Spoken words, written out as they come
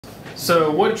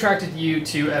So what attracted you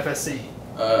to FSAE?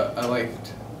 I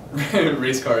liked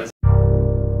race cars.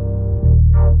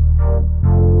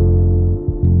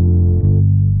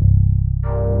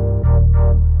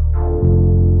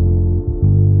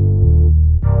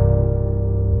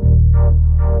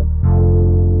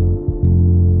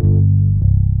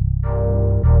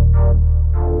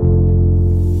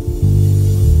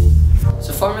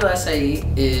 So Formula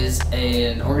SAE is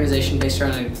an organization based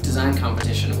around a design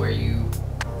competition where you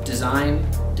design,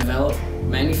 develop,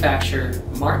 manufacture,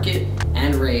 market,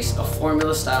 and race a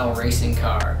formula-style racing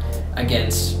car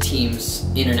against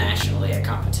teams internationally at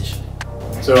competition.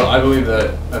 So I believe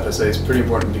that FSAE is pretty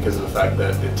important because of the fact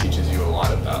that it teaches you a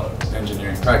lot about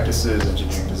engineering practices,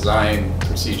 engineering design,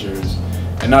 procedures,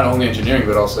 and not only engineering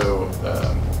but also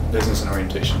business and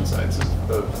orientation sides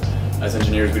as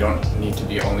engineers, we don't need to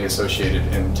be only associated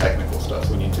in technical stuff.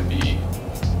 We need to be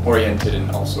oriented in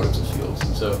all sorts of fields,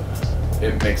 and so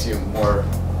it makes you a more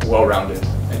well-rounded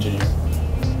engineer.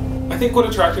 I think what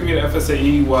attracted me to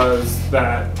FSAE was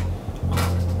that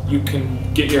you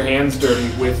can get your hands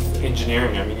dirty with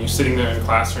engineering. I mean, you're sitting there in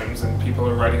classrooms and people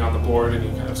are writing on the board and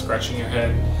you're kind of scratching your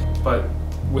head. But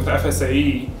with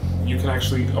FSAE, you can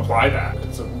actually apply that.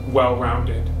 It's a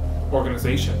well-rounded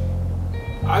organization.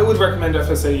 I would recommend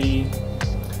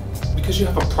FSAE because you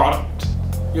have a product.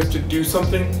 You have to do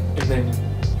something and then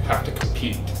you have to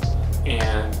compete.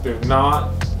 And there are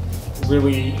not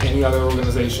really any other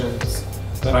organizations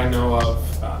that I know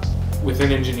of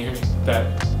within engineering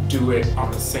that do it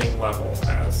on the same level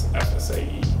as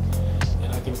FSAE.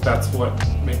 And I think that's what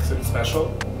makes it special,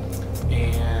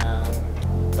 and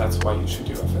that's why you should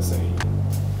do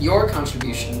FSAE. Your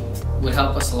contribution would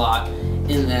help us a lot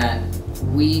in that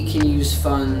we can use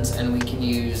funds and we can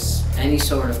use any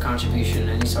sort of contribution,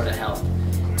 any sort of help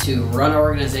to run our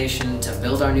organization, to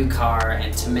build our new car,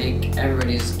 and to make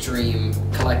everybody's dream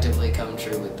collectively come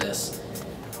true with this.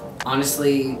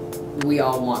 Honestly, we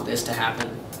all want this to happen,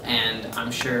 and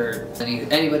I'm sure that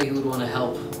anybody who would want to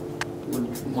help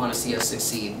would want to see us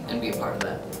succeed and be a part of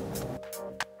that.